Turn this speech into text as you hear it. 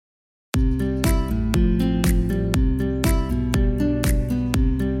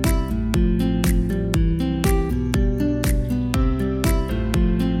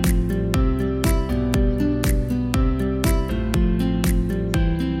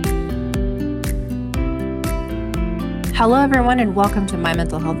Hello, everyone, and welcome to My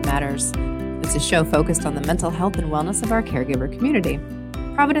Mental Health Matters. It's a show focused on the mental health and wellness of our caregiver community.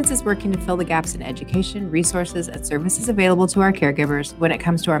 Providence is working to fill the gaps in education, resources, and services available to our caregivers when it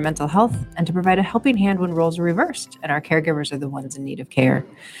comes to our mental health and to provide a helping hand when roles are reversed and our caregivers are the ones in need of care.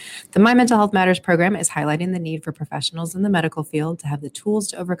 The My Mental Health Matters program is highlighting the need for professionals in the medical field to have the tools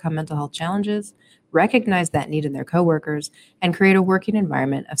to overcome mental health challenges, recognize that need in their coworkers, and create a working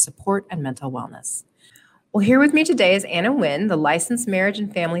environment of support and mental wellness. Well, here with me today is Anna Nguyen, the licensed marriage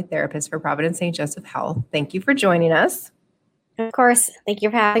and family therapist for Providence St. Joseph Health. Thank you for joining us. Of course. Thank you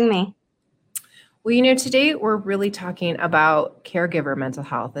for having me. Well, today we're really talking about caregiver mental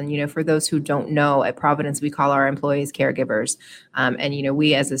health. And, for those who don't know, at Providence, we call our employees caregivers. And,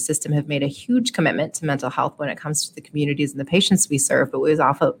 we as a system have made a huge commitment to mental health when it comes to the communities and the patients we serve. But we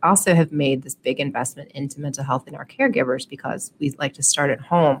also have made this big investment into mental health in our caregivers because we like to start at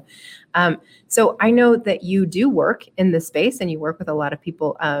home. So I know that you do work in this space and you work with a lot of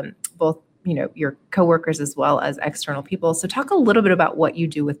people, both, your coworkers as well as external people. So talk a little bit about what you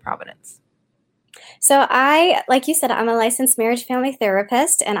do with Providence. So like you said, I'm a licensed marriage family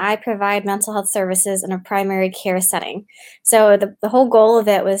therapist, and I provide mental health services in a primary care setting. So the whole goal of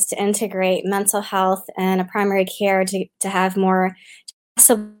it was to integrate mental health and a primary care to have more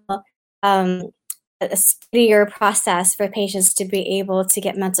possible, a speedier process for patients to be able to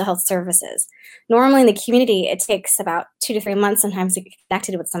get mental health services. Normally in the community, it takes about 2 to 3 months sometimes to get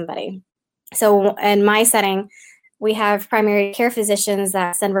connected with somebody. So in my setting, we have primary care physicians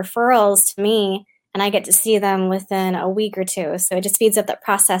that send referrals to me, and I get to see them within a week or two. So it just speeds up that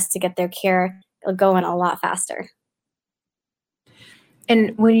process to get their care going a lot faster.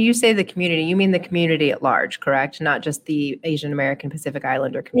 And when you say the community, you mean the community at large, correct? Not just the Asian American Pacific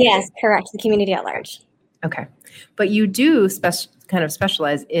Islander community? Yes, correct. The community at large. Okay. But you do kind of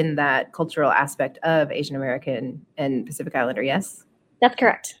specialize in that cultural aspect of Asian American and Pacific Islander, yes? That's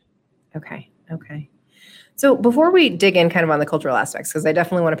correct. Okay. So before we dig in kind of on the cultural aspects, because I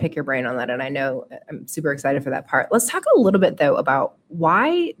definitely want to pick your brain on that, and I know I'm super excited for that part. Let's talk a little bit, though, about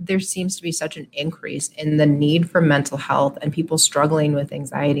why there seems to be such an increase in the need for mental health and people struggling with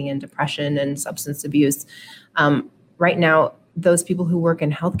anxiety and depression and substance abuse. Right now, those people who work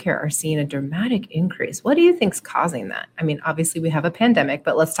in healthcare are seeing a dramatic increase. What do you think is causing that? I mean, obviously we have a pandemic,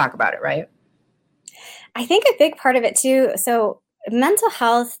 but let's talk about it, right? I think a big part of it, too, so mental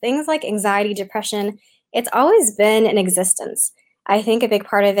health, things like anxiety, depression, it's always been in existence. I think a big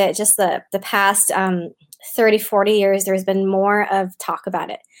part of it, just the past 30, 40 years, there's been more of talk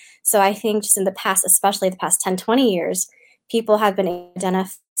about it. So I think just in the past, especially the past 10, 20 years, people have been able to identify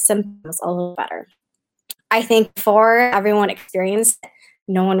symptoms a little better. I think before everyone experienced it,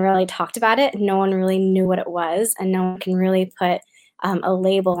 no one really talked about it. No one really knew what it was, and no one can really put a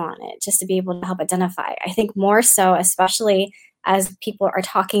label on it just to be able to help identify. I think more so, especially as people are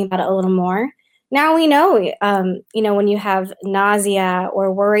talking about it a little more. Now we know, when you have nausea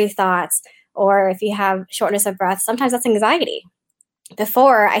or worry thoughts, or if you have shortness of breath, sometimes that's anxiety.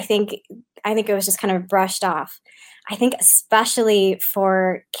 Before, I think it was just kind of brushed off. I think especially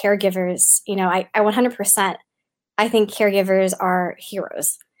for caregivers, I 100%, I think caregivers are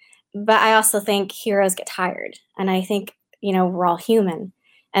heroes. But I also think heroes get tired. And I think, we're all human.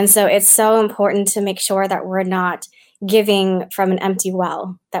 And so it's so important to make sure that we're not giving from an empty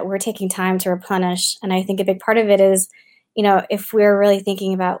well, that we're taking time to replenish. And I think a big part of it is, if we're really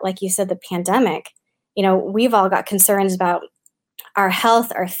thinking about, like you said, the pandemic, we've all got concerns about our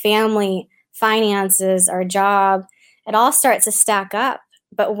health, our family, finances, our job. It all starts to stack up.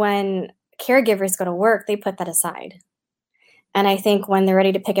 But when caregivers go to work, they put that aside. And I think when they're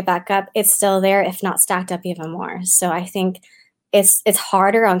ready to pick it back up, it's still there, if not stacked up even more. So I think it's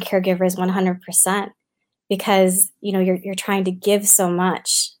harder on caregivers 100%. Because you're trying to give so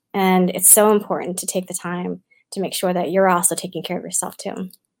much, and it's so important to take the time to make sure that you're also taking care of yourself too.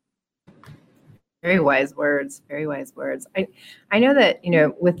 Very wise words. Very wise words. I know that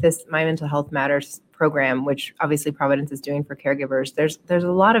with this My Mental Health Matters program, which obviously Providence is doing for caregivers, there's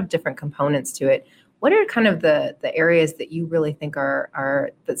a lot of different components to it. What are kind of the areas that you really think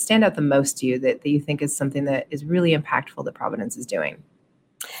are that stand out the most to you that you think is something that is really impactful that Providence is doing?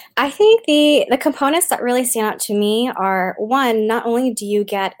 I think the components that really stand out to me are, one, not only do you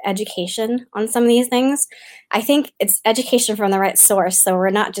get education on some of these things, I think it's education from the right source. So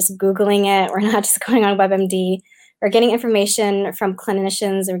we're not just Googling it, we're not just going on WebMD, we're getting information from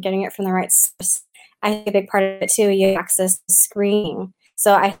clinicians, we're getting it from the right source. I think a big part of it too, you access screening.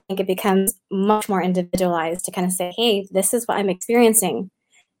 So I think it becomes much more individualized to kind of say, hey, this is what I'm experiencing.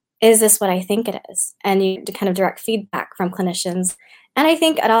 Is this what I think it is? And you kind of direct feedback from clinicians. And I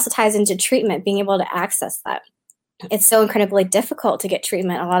think it also ties into treatment, being able to access that. it's so incredibly difficult to get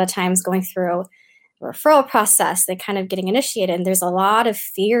treatment a lot of times going through the referral process, they kind of getting initiated, and there's a lot of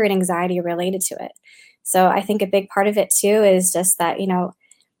fear and anxiety related to it. So I think a big part of it too is just that,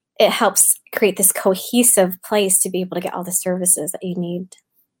 it helps create this cohesive place to be able to get all the services that you need.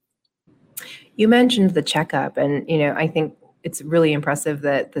 You mentioned the checkup, and I think it's really impressive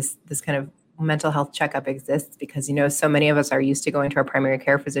that this kind of mental health checkup exists, because so many of us are used to going to our primary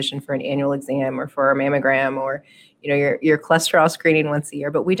care physician for an annual exam or for a mammogram, or your cholesterol screening once a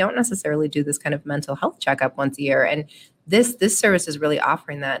year, but we don't necessarily do this kind of mental health checkup once a year. And this service is really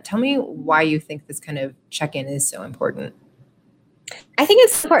offering that. Tell me why you think this kind of check-in is so important. I think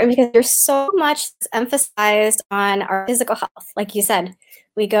it's important because there's so much emphasized on our physical health. Like you said,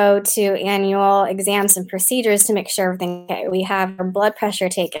 we go to annual exams and procedures to make sure everything's okay. We have our blood pressure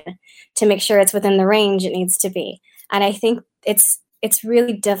taken to make sure it's within the range it needs to be. And I think it's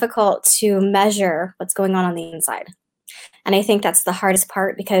really difficult to measure what's going on the inside. And I think that's the hardest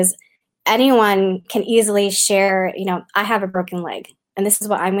part, because anyone can easily share, I have a broken leg and this is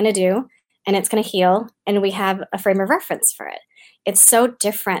what I'm going to do and it's going to heal. And we have a frame of reference for it. It's so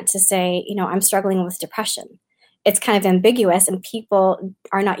different to say, I'm struggling with depression. It's kind of ambiguous and people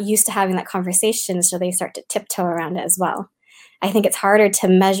are not used to having that conversation, so they start to tiptoe around it as well. I think it's harder to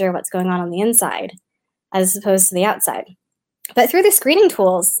measure what's going on the inside as opposed to the outside. But through the screening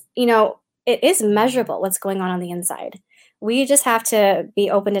tools, it is measurable what's going on the inside. We just have to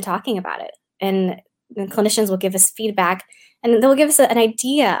be open to talking about it. And the clinicians will give us feedback and they'll give us an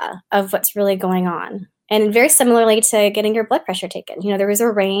idea of what's really going on. And very similarly to getting your blood pressure taken, there is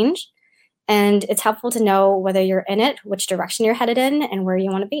a range, and it's helpful to know whether you're in it, which direction you're headed in, and where you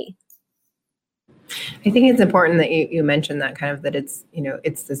want to be. I think it's important that you mentioned that, kind of, that it's,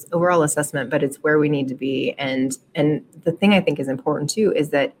 it's this overall assessment, but it's where we need to be. And the thing I think is important too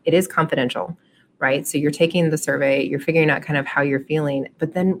is that it is confidential, right? So you're taking the survey, you're figuring out kind of how you're feeling,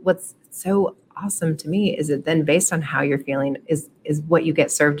 but then what's so awesome to me is that then based on how you're feeling is what you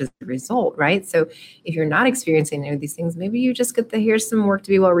get served as the result, right? So if you're not experiencing any of these things, maybe you just get the here's some work to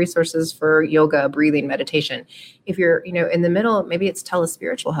be well resources for yoga, breathing, meditation. If you're, in the middle, maybe it's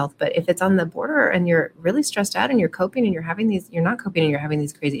telespiritual health. But if it's on the border and you're really stressed out and you're coping and you're not coping and you're having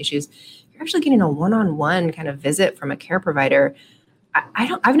these crazy issues, you're actually getting a one-on-one kind of visit from a care provider.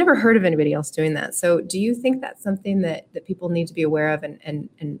 I've never heard of anybody else doing that. So do you think that's something that people need to be aware of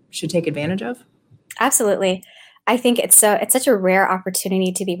and should take advantage of? Absolutely. I think it's such a rare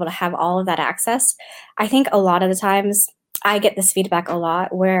opportunity to be able to have all of that access. I think a lot of the times I get this feedback a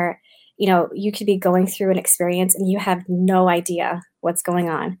lot where, you could be going through an experience and you have no idea what's going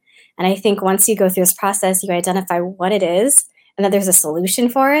on. And I think once you go through this process, you identify what it is and that there's a solution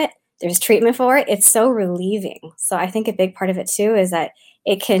for it. There's treatment for it. It's so relieving. So I think a big part of it too is that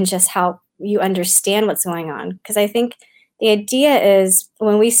it can just help you understand what's going on. Because I think the idea is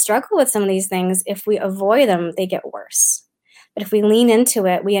when we struggle with some of these things, if we avoid them, they get worse. But if we lean into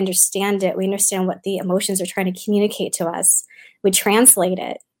it, we understand it. We understand what the emotions are trying to communicate to us. We translate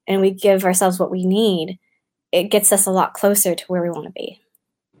it and we give ourselves what we need. It gets us a lot closer to where we want to be.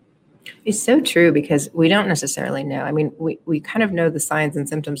 It's so true, because we don't necessarily know. I mean, we kind of know the signs and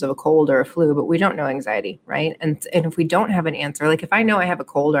symptoms of a cold or a flu, but we don't know anxiety, right? And if we don't have an answer, like if I know I have a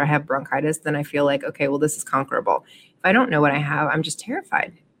cold or I have bronchitis, then I feel like, okay, well, this is conquerable. If I don't know what I have, I'm just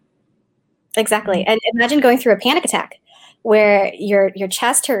terrified. Exactly. And imagine going through a panic attack where your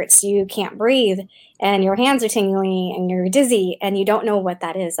chest hurts, you can't breathe, and your hands are tingling and you're dizzy and you don't know what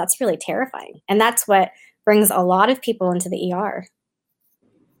that is. That's really terrifying. And that's what brings a lot of people into the ER.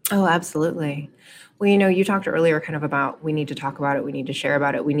 Oh, absolutely. Well, you talked earlier kind of about we need to talk about it, we need to share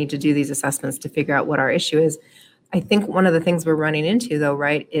about it, we need to do these assessments to figure out what our issue is. I think one of the things we're running into, though,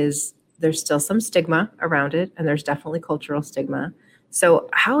 right, is there's still some stigma around it, and there's definitely cultural stigma. So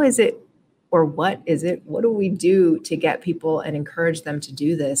how is it, or what is it? What do we do to get people and encourage them to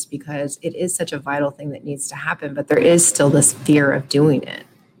do this? Because it is such a vital thing that needs to happen, but there is still this fear of doing it.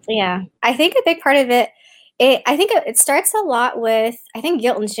 Yeah, I think a big part of it, I think it starts a lot with, I think,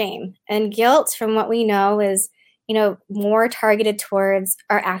 guilt and shame. And guilt, from what we know, is, more targeted towards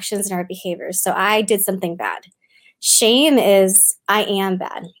our actions and our behaviors. So I did something bad. Shame is, I am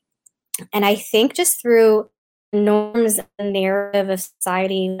bad. And I think just through norms and narrative of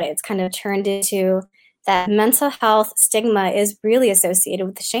society, it's kind of turned into that mental health stigma is really associated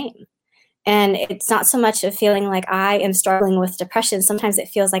with the shame. And it's not so much a feeling like I am struggling with depression. Sometimes it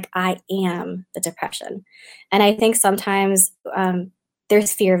feels like I am the depression. And I think sometimes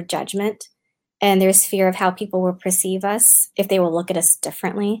there's fear of judgment, and there's fear of how people will perceive us if they will look at us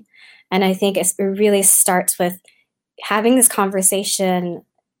differently. And I think it really starts with having this conversation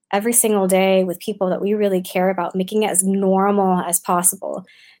every single day with people that we really care about, making it as normal as possible.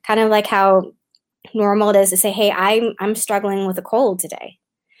 Kind of like how normal it is to say, hey, I'm struggling with a cold today.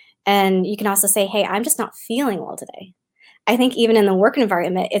 And you can also say, hey, I'm just not feeling well today. I think even in the work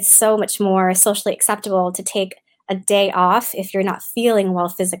environment, it's so much more socially acceptable to take a day off if you're not feeling well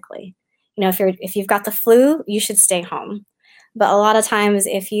physically. If you've got the flu, you should stay home. But a lot of times,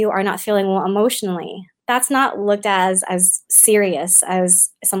 if you are not feeling well emotionally, that's not looked as serious as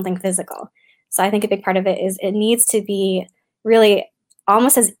something physical. So I think a big part of it is it needs to be really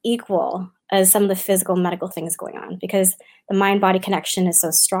almost as equal as some of the physical medical things going on, because the mind-body connection is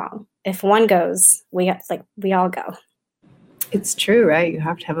so strong. If one goes, we all go. It's true, right? You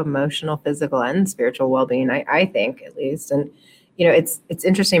have to have emotional, physical, and spiritual well-being, I think, at least. And it's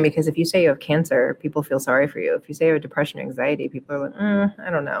interesting because if you say you have cancer, people feel sorry for you. If you say you have depression, anxiety, people are like, I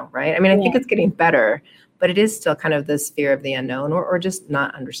don't know, right? I mean, I think it's getting better, but it is still kind of this fear of the unknown or just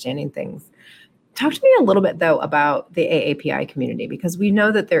not understanding things. Talk to me a little bit, though, about the AAPI community, because we know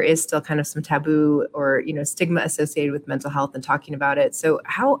that there is still kind of some taboo or, stigma associated with mental health and talking about it. So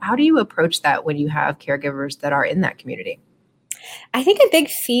how do you approach that when you have caregivers that are in that community? I think a big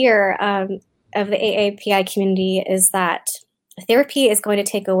fear of the AAPI community is that therapy is going to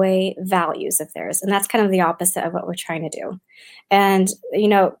take away values of theirs. And that's kind of the opposite of what we're trying to do. And,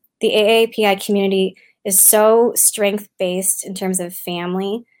 the AAPI community is so strength-based in terms of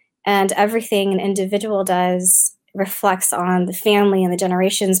family, and everything an individual does reflects on the family and the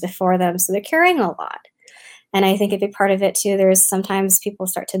generations before them. So they're carrying a lot. And I think a big part of it too, there's sometimes people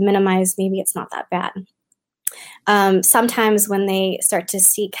start to minimize, maybe it's not that bad. Sometimes when they start to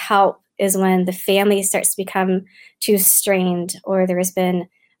seek help is when the family starts to become too strained, or there has been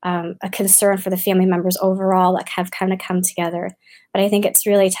a concern for the family members overall that have kind of come together. But I think it's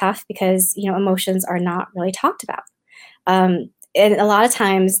really tough because, emotions are not really talked about. And a lot of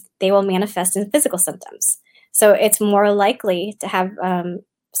times they will manifest in physical symptoms. So it's more likely to have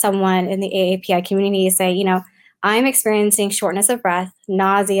someone in the AAPI community say, I'm experiencing shortness of breath,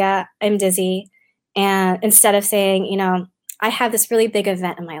 nausea, I'm dizzy. And instead of saying, I have this really big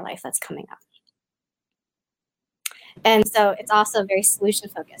event in my life that's coming up. And so it's also very solution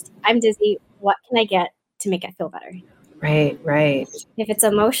focused. I'm dizzy. What can I get to make it feel better? Right. If it's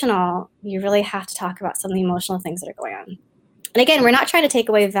emotional, you really have to talk about some of the emotional things that are going on. And again, we're not trying to take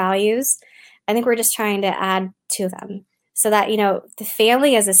away values. I think we're just trying to add to them so that, the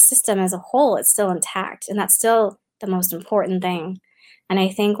family as a system as a whole is still intact. And that's still the most important thing. And I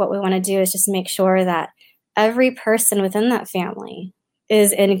think what we want to do is just make sure that every person within that family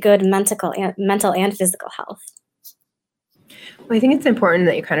is in good mental and physical health. Well, I think it's important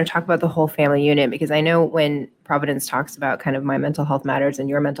that you kind of talk about the whole family unit, because I know when Providence talks about kind of my mental health matters and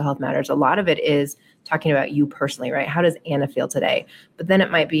your mental health matters, a lot of it is talking about you personally, right? How does Anna feel today? But then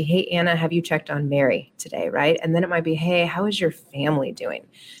it might be, hey, Anna, have you checked on Mary today, right? And then it might be, hey, how is your family doing?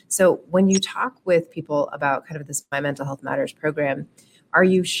 So when you talk with people about kind of this My Mental Health Matters program, are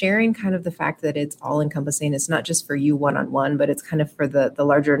you sharing kind of the fact that it's all encompassing? It's not just for you one-on-one, but it's kind of for the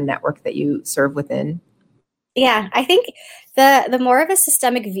larger network that you serve within? Yeah, I think the more of a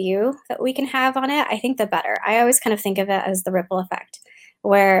systemic view that we can have on it, I think the better. I always kind of think of it as the ripple effect,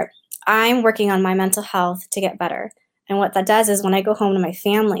 where I'm working on my mental health to get better. And what that does is when I go home to my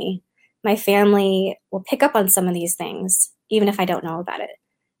family will pick up on some of these things, even if I don't know about it.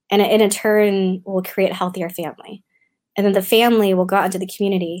 And it in turn will create a healthier family. And then the family will go out into the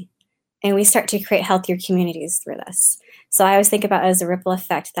community, and we start to create healthier communities through this. So I always think about it as a ripple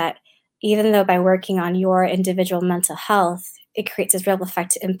effect, that even though by working on your individual mental health, it creates this ripple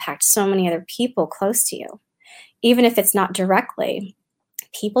effect to impact so many other people close to you. Even if it's not directly,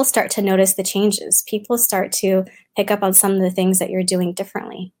 people start to notice the changes. People start to pick up on some of the things that you're doing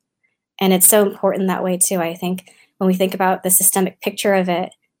differently. And it's so important that way too. I think when we think about the systemic picture of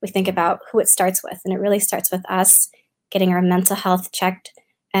it, we think about who it starts with. And it really starts with us getting our mental health checked.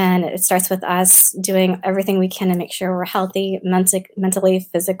 And it starts with us doing everything we can to make sure we're healthy mentally,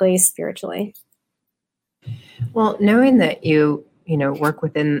 physically, spiritually. Well, knowing that you work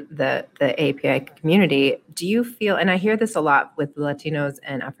within the API community, do you feel, and I hear this a lot with Latinos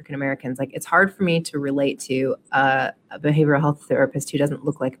and African Americans, like it's hard for me to relate to a behavioral health therapist who doesn't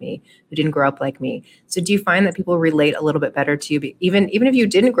look like me, who didn't grow up like me. So do you find that people relate a little bit better to you, even if you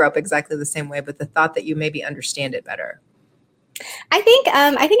didn't grow up exactly the same way, but the thought that you maybe understand it better? I think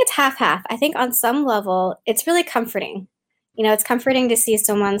it's half-half. I think on some level, it's really comforting. It's comforting to see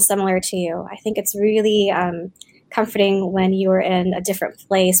someone similar to you. I think it's really comforting when you're in a different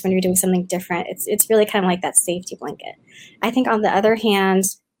place, when you're doing something different. It's really kind of like that safety blanket. I think on the other hand,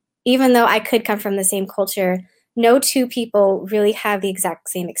 even though I could come from the same culture, no two people really have the exact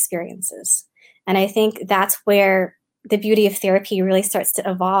same experiences. And I think that's where the beauty of therapy really starts to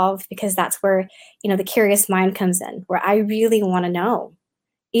evolve, because that's where, the curious mind comes in, where I really want to know.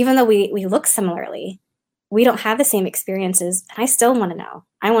 Even though we look similarly, we don't have the same experiences, and I still want to know.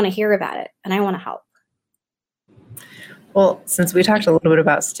 I want to hear about it, and I want to help. Well, since we talked a little bit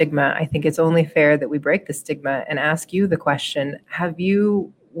about stigma, I think it's only fair that we break the stigma and ask you the question, have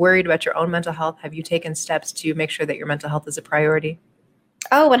you worried about your own mental health? Have you taken steps to make sure that your mental health is a priority?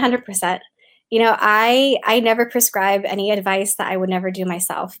 Oh, 100%. I never prescribe any advice that I would never do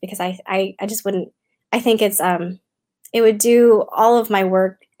myself, because I just wouldn't. I think it would do all of my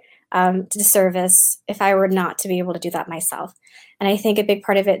work disservice if I were not to be able to do that myself. And I think a big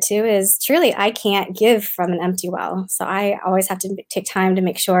part of it too is truly I can't give from an empty well. So I always have to take time to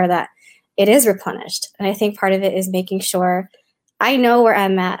make sure that it is replenished. And I think part of it is making sure I know where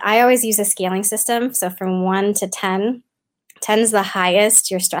I'm at. I always use a scaling system. So from 1 to 10, 10 is the highest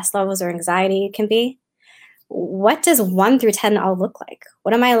your stress levels or anxiety can be. What does 1 through 10 all look like?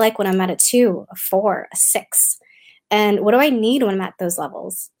 What am I like when I'm at a 2, a 4, a 6? And what do I need when I'm at those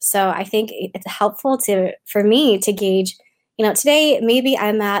levels? So I think it's helpful for me to gauge, today maybe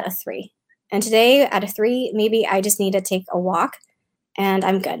I'm at a 3. And today at a 3, maybe I just need to take a walk and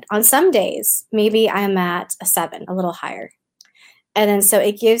I'm good. On some days, maybe I'm at a 7, a little higher. And then so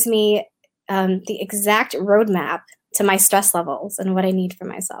it gives me the exact roadmap to my stress levels and what I need for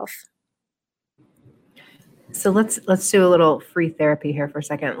myself. So let's do a little free therapy here for a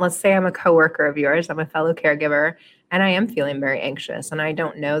second. Let's say I'm a coworker of yours, I'm a fellow caregiver, and I am feeling very anxious, and I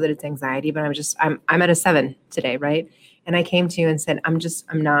don't know that it's anxiety, but I'm at a 7 today, right? And I came to you and said, I'm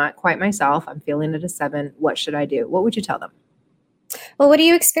not quite myself. I'm feeling at a 7. What should I do? What would you tell them? Well, what are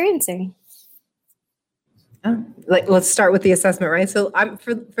you experiencing? Let's start with the assessment, right? So I'm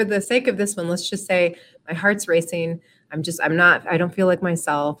for the sake of this one, let's just say my heart's racing. I don't feel like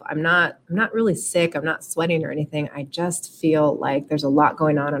myself. I'm not really sick. I'm not sweating or anything. I just feel like there's a lot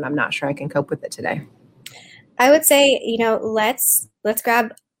going on and I'm not sure I can cope with it today. I would say, let's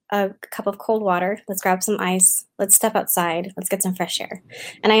grab a cup of cold water. Let's grab some ice. Let's step outside. Let's get some fresh air.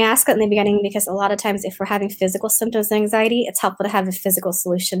 And I ask that in the beginning because a lot of times if we're having physical symptoms of anxiety, it's helpful to have a physical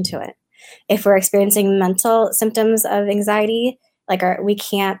solution to it. If we're experiencing mental symptoms of anxiety, like we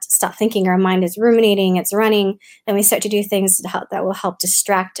can't stop thinking, our mind is ruminating, it's running, then we start to do things that will help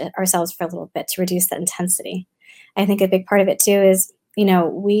distract ourselves for a little bit to reduce the intensity. I think a big part of it too is,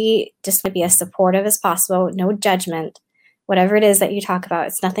 we just want to be as supportive as possible, no judgment. Whatever it is that you talk about,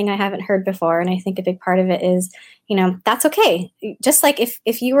 it's nothing I haven't heard before. And I think a big part of it is, that's okay. Just like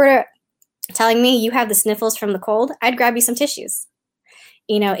if you were telling me you have the sniffles from the cold, I'd grab you some tissues.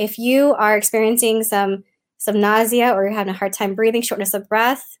 If you are experiencing some nausea or you're having a hard time breathing, shortness of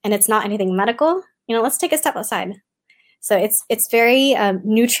breath, and it's not anything medical, let's take a step outside. So it's very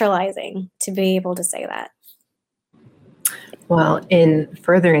neutralizing to be able to say that. Well, in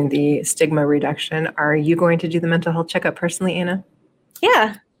furthering the stigma reduction, are you going to do the mental health checkup personally, Anna?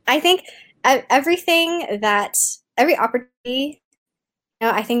 Yeah, I think every opportunity,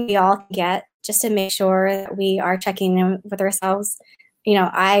 I think we all get just to make sure that we are checking in with ourselves.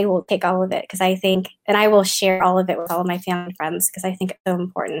 I will take all of it because I think, and I will share all of it with all of my family and friends because I think it's so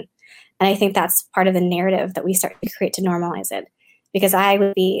important. And I think that's part of the narrative that we start to create to normalize it. Because I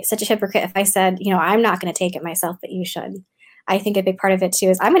would be such a hypocrite if I said, I'm not going to take it myself, but you should. I think a big part of it too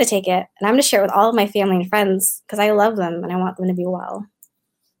is I'm going to take it and I'm going to share it with all of my family and friends because I love them and I want them to be well.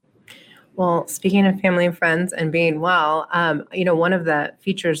 Well, speaking of family and friends and being well, one of the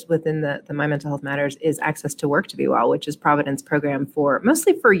features within the My Mental Health Matters is access to Work to Be Well, which is Providence program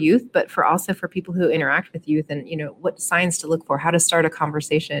mostly for youth, but also for people who interact with youth and, what signs to look for, how to start a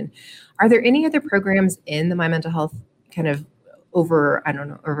conversation. Are there any other programs in the My Mental Health kind of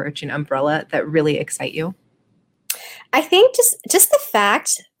overarching umbrella that really excite you? I think just the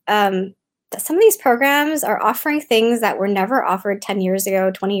fact that some of these programs are offering things that were never offered 10 years ago,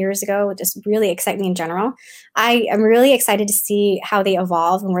 20 years ago, just really excite me in general. I am really excited to see how they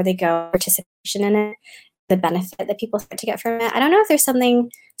evolve and where they go, participation in it, the benefit that people start to get from it. I don't know if there's something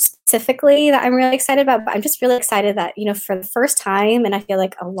specifically that I'm really excited about, but I'm just really excited that, for the first time, and I feel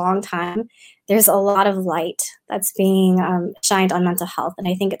like a long time, there's a lot of light that's being shined on mental health. And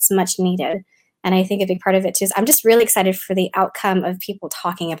I think it's much needed. And I think a big part of it too is I'm just really excited for the outcome of people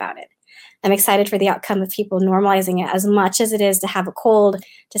talking about it. I'm excited for the outcome of people normalizing it as much as it is to have a cold,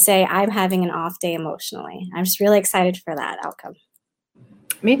 to say I'm having an off day emotionally. I'm just really excited for that outcome.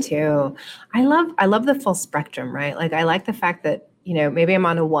 Me too. I love the full spectrum, right? Like I like the fact that maybe I'm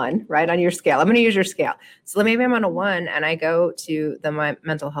on a 1, right, on your scale. I'm going to use your scale. So maybe I'm on a 1 and I go to the my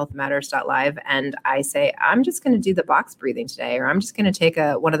mentalhealthmatters.live and I say, I'm just going to do the box breathing today, or I'm just going to take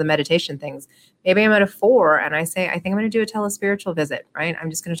one of the meditation things. Maybe I'm at a 4 and I say, I think I'm going to do a telespiritual visit, right? I'm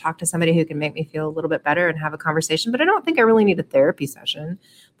just going to talk to somebody who can make me feel a little bit better and have a conversation, but I don't think I really need a therapy session.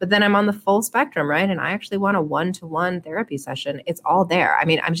 But then I'm on the full spectrum, right? And I actually want a 1-to-1 therapy session. It's all there. I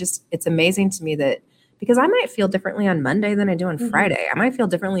mean, it's amazing to me that, because I might feel differently on Monday than I do on Friday. I might feel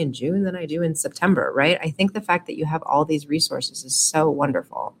differently in June than I do in September, right? I think the fact that you have all these resources is so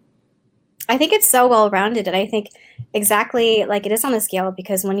wonderful. I think it's so well-rounded, and I think exactly like it is on the scale,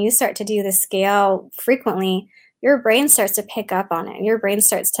 because when you start to do the scale frequently, your brain starts to pick up on it, and your brain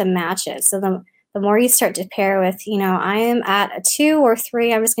starts to match it. So the more you start to pair with, I am at a 2 or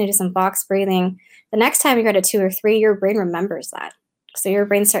 3, I'm just going to do some box breathing. The next time you're at a 2 or 3, your brain remembers that. So your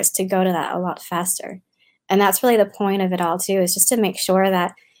brain starts to go to that a lot faster. And that's really the point of it all too, is just to make sure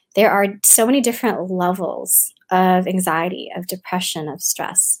that there are so many different levels of anxiety, of depression, of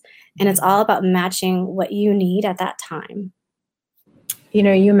stress. And it's all about matching what you need at that time.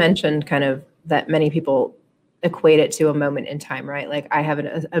 You mentioned kind of that many people equate it to a moment in time, right? Like I have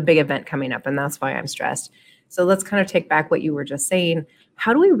a big event coming up and that's why I'm stressed. So let's kind of take back what you were just saying.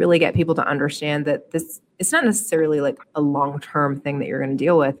 How do we really get people to understand that it's not necessarily like a long-term thing that you're going to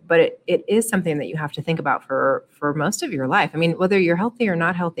deal with, but it is something that you have to think about for most of your life. I mean, whether you're healthy or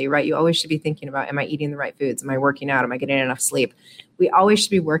not healthy, right? You always should be thinking about, am I eating the right foods? Am I working out? Am I getting enough sleep? We always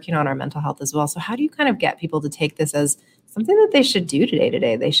should be working on our mental health as well. So how do you kind of get people to take this as something that they should do day to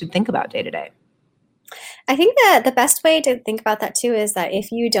day? They should think about day to day. I think that the best way to think about that too is that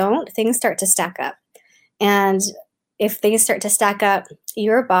if you don't, things start to stack up. And if things start to stack up,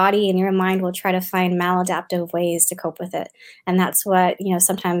 your body and your mind will try to find maladaptive ways to cope with it. And that's what,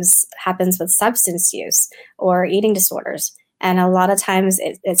 sometimes happens with substance use or eating disorders. And a lot of times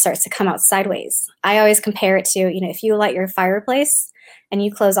it starts to come out sideways. I always compare it to, if you light your fireplace and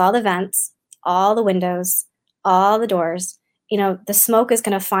you close all the vents, all the windows, all the doors, the smoke is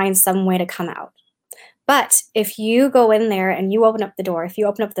going to find some way to come out. But if you go in there and you open up the door, if you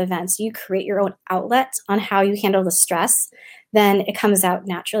open up the vents, you create your own outlet on how you handle the stress, then it comes out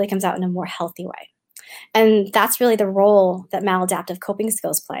naturally, comes out in a more healthy way. And that's really the role that maladaptive coping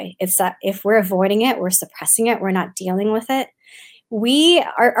skills play. It's that if we're avoiding it, we're suppressing it, we're not dealing with it,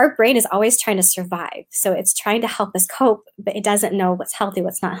 our brain is always trying to survive. So it's trying to help us cope, but it doesn't know what's healthy,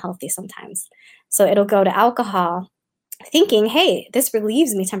 what's not healthy sometimes. So it'll go to alcohol, thinking, hey, this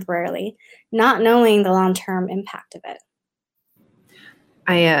relieves me temporarily, not knowing the long-term impact of it.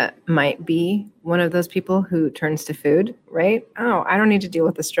 I might be one of those people who turns to food, right? Oh, I don't need to deal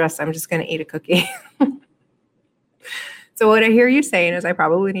with the stress. I'm just going to eat a cookie. So what I hear you saying is I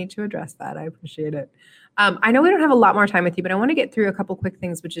probably need to address that. I appreciate it. I know we don't have a lot more time with you, but I want to get through a couple quick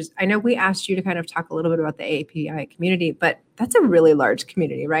things, which is, I know we asked you to kind of talk a little bit about the AAPI community, but that's a really large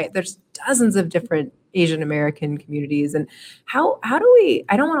community, right? There's dozens of different Asian American communities. And how do we,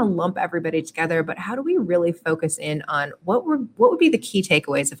 I don't want to lump everybody together, but how do we really focus in on what would be the key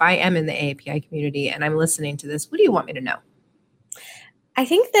takeaways if I am in the AAPI community and I'm listening to this? What do you want me to know? I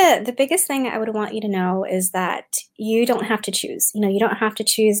think the biggest thing I would want you to know is that you don't have to choose. You don't have to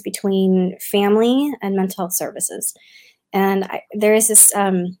choose between family and mental health services. And there is this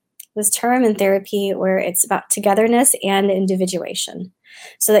term in therapy where it's about togetherness and individuation,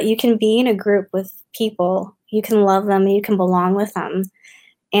 so that you can be in a group with people, you can love them, you can belong with them.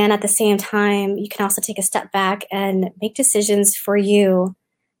 And at the same time, you can also take a step back and make decisions for you,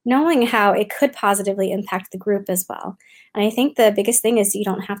 knowing how it could positively impact the group as well. And I think the biggest thing is you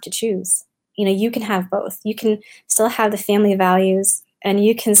don't have to choose. You can have both. You can still have the family values, and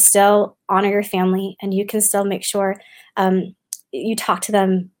you can still honor your family, and you can still make sure you talk to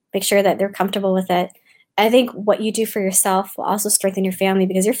them, make sure that they're comfortable with it. I think what you do for yourself will also strengthen your family,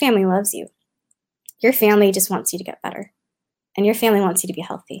 because your family loves you. Your family just wants you to get better, and your family wants you to be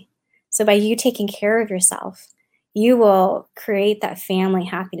healthy. So by you taking care of yourself, you will create that family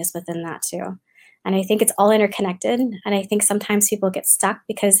happiness within that too. And I think it's all interconnected. And I think sometimes people get stuck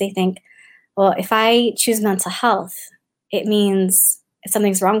because they think, well, if I choose mental health, it means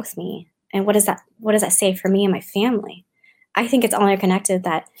something's wrong with me. And what does that say for me and my family? I think it's all interconnected,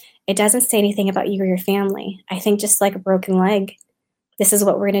 that it doesn't say anything about you or your family. I think just like a broken leg, this is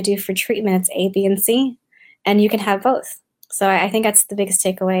what we're going to do for treatment. It's A, B, and C, and you can have both. So I think that's the biggest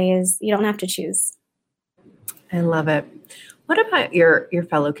takeaway, is you don't have to choose. I love it. What about your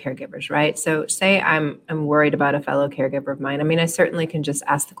fellow caregivers, right? So say I'm worried about a fellow caregiver of mine. I mean, I certainly can just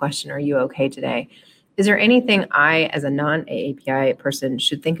ask the question, are you okay today? Is there anything I, as a non-AAPI person,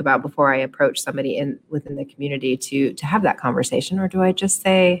 should think about before I approach somebody within the community to have that conversation? Or do I just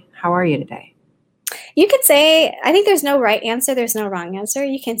say, how are you today? You could say, I think there's no right answer, there's no wrong answer.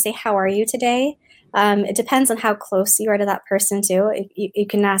 You can say, how are you today? It depends on how close you are to that person too. You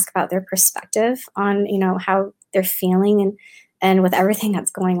can ask about their perspective on, how they're feeling and with everything that's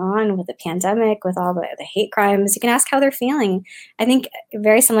going on with the pandemic, with all the hate crimes, you can ask how they're feeling. I think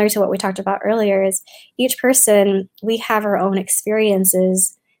very similar to what we talked about earlier is each person, we have our own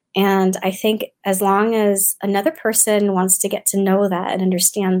experiences. And I think as long as another person wants to get to know that and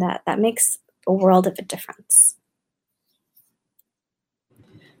understand that, that makes a world of a difference.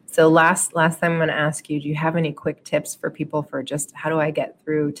 So last time I'm going to ask you, do you have any quick tips for people for just how do I get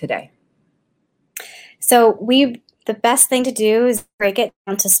through today? So the best thing to do is break it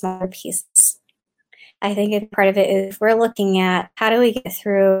down to smaller pieces. I think part of it is we're looking at how do we get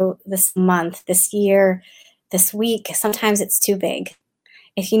through this month, this year, this week. Sometimes it's too big.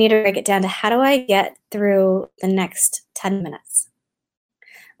 If you need to break it down to how do I get through the next 10 minutes?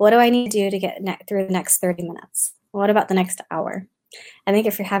 What do I need to do to get through the next 30 minutes? What about the next hour? I think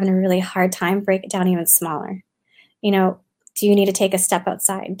if you're having a really hard time, break it down even smaller. Do you need to take a step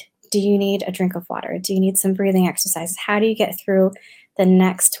outside? Do you need a drink of water? Do you need some breathing exercises? How do you get through the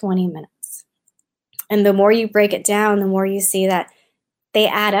next 20 minutes? And the more you break it down, the more you see that they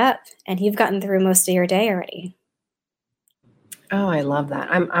add up and you've gotten through most of your day already. Oh, I love that.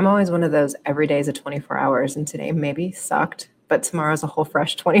 I'm always one of those every day is a 24 hours and today maybe sucked, but tomorrow's a whole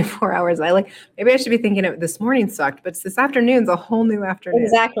fresh 24 hours. Maybe I should be thinking of this morning sucked, but this afternoon's a whole new afternoon.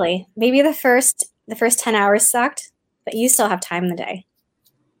 Exactly. Maybe the first 10 hours sucked, but you still have time in the day.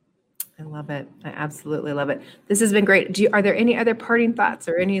 I love it. I absolutely love it. This has been great. Are there any other parting thoughts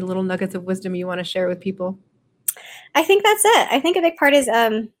or any little nuggets of wisdom you want to share with people? I think that's it. I think a big part is,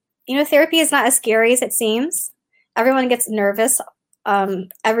 therapy is not as scary as it seems. Everyone gets nervous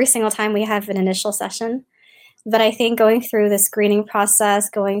every single time we have an initial session. But I think going through the screening process,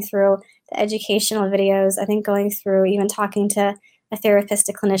 going through the educational videos, I think going through even talking to a therapist,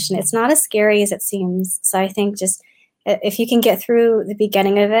 a clinician, it's not as scary as it seems. So I think just if you can get through the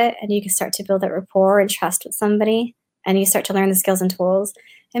beginning of it and you can start to build that rapport and trust with somebody and you start to learn the skills and tools,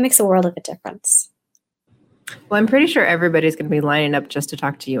 it makes a world of a difference. Well, I'm pretty sure everybody's going to be lining up just to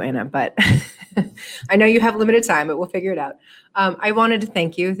talk to you, Anna, but I know you have limited time, but we'll figure it out. I wanted to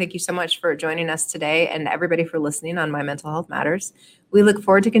thank you. Thank you so much for joining us today and everybody for listening on My Mental Health Matters. We look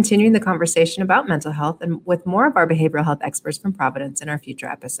forward to continuing the conversation about mental health and with more of our behavioral health experts from Providence in our future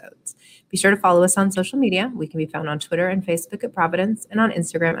episodes. Be sure to follow us on social media. We can be found on Twitter and Facebook at Providence and on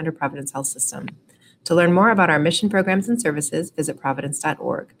Instagram under Providence Health System. To learn more about our mission programs and services, visit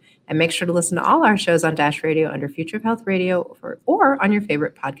providence.org. And make sure to listen to all our shows on Dash Radio under Future of Health Radio or on your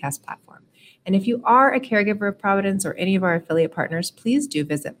favorite podcast platform. And if you are a caregiver of Providence or any of our affiliate partners, please do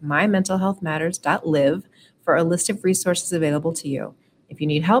visit mymentalhealthmatters.live for a list of resources available to you. If you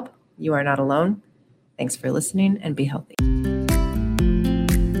need help, you are not alone. Thanks for listening and be healthy.